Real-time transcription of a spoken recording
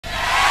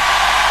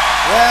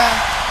Yeah?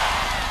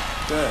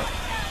 Good.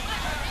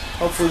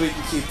 Hopefully we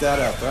can keep that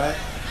up, right?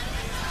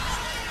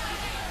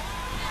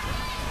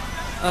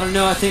 I don't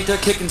know, I think they're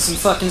kicking some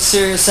fucking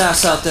serious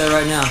ass out there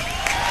right now.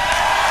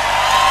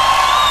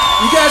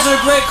 You guys are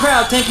a great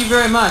crowd, thank you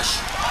very much.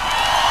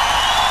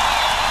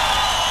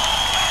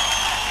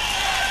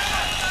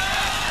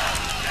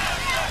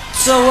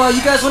 So,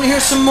 you guys want to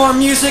hear some more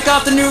music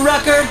off the new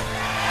record?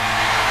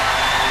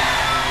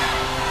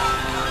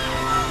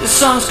 This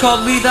song's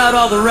called Leave Out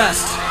All the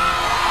Rest.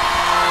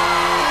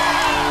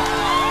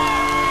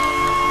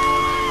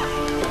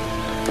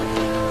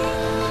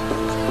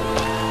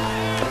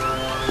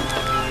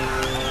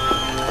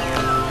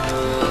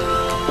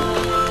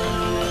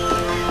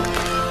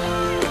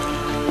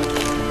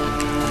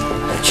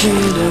 I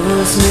dreamed I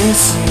was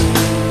missing.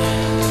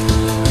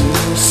 We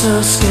were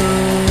so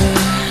scared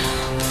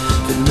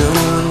that no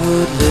one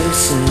would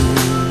listen,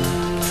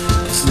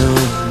 'cause no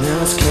one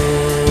else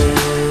cared.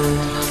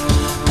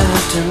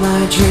 After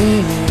my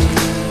dreaming,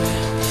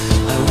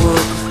 I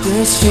woke with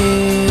this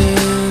fear.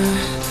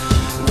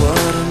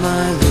 What am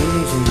I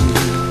leaving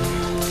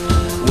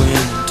when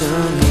I'm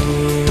done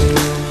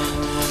here?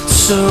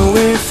 So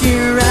if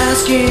you're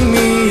asking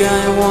me,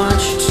 I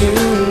want you to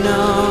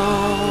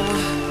know,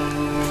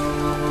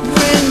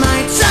 when my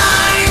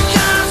time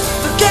comes,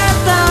 forget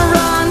the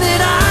wrong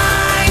that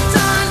I've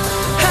done.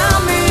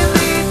 Help me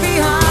leave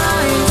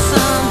behind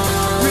some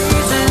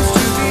reasons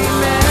to be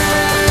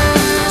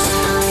missed.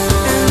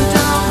 And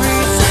don't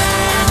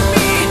resent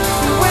me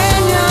when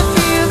you're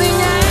feeling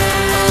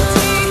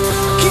empty.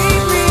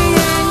 Keep me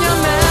in your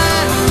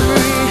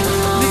memory.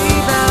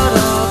 Leave out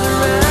all the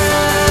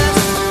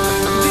rest.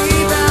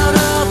 Leave out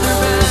all the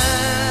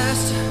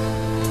rest.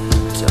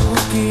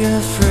 Don't be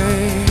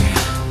afraid.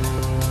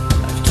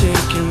 I've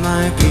taken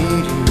my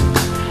beating.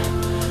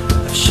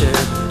 I've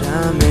shed what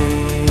I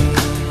made.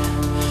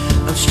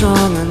 I'm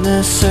strong on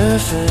the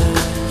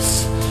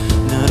surface,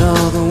 not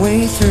all the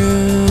way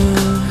through.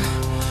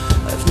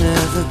 I've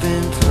never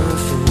been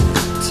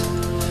perfect,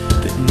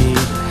 but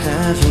neither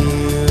have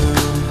you.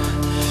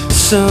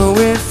 So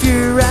if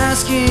you're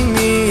asking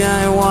me,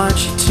 I want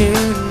you to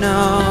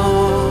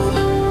know,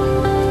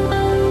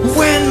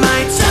 when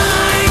my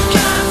time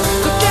comes,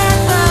 forget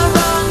the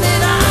wrong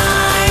that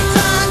I've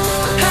done.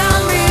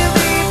 Help me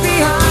leave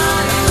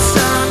behind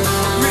some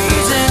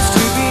reasons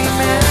to be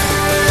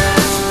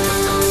missed.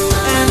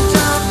 And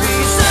don't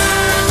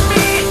resent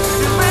me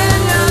when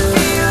you're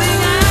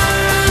feeling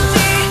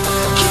empty.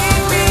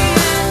 Keep me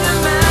in your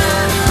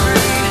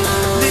memory.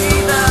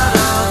 Leave out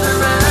all the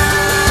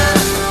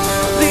rest.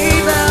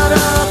 Leave out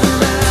all the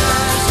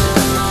rest.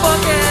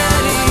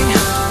 Forgetting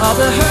all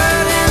the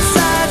hurt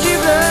inside you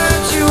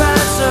learned you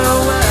had so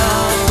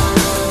well.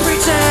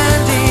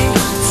 Pretending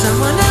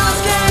someone else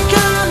can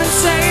come and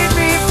save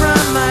me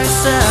from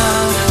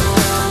myself.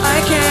 I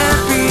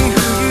can't be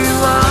who you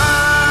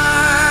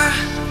are.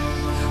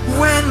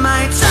 When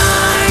my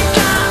time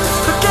comes,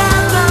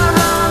 forget the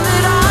wrong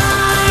that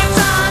I've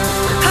done.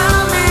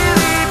 Help me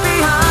leave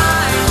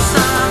behind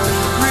some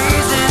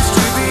reasons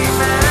to be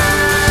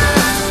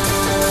missed.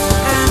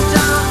 And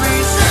don't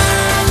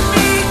resent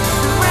me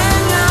when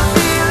you're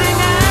feeling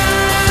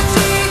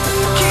empty.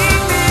 Keep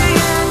me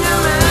in your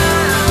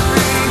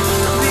memory.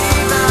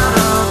 Leave out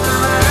all the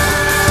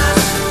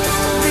rest.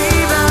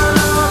 Leave out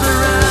all the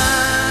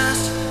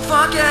rest.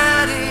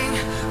 Forgetting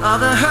all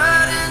the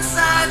hurt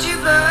inside you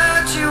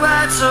learned you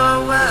had so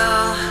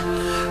well.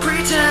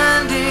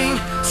 Pretending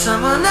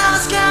someone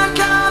else can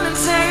come and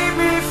save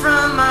me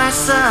from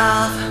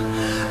myself.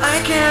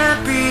 I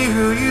can't be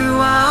who you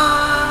are.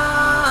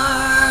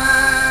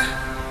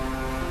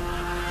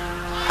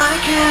 I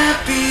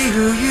can't be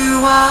who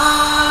you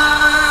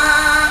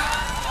are.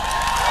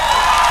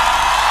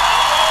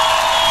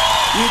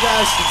 You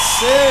guys can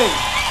sing.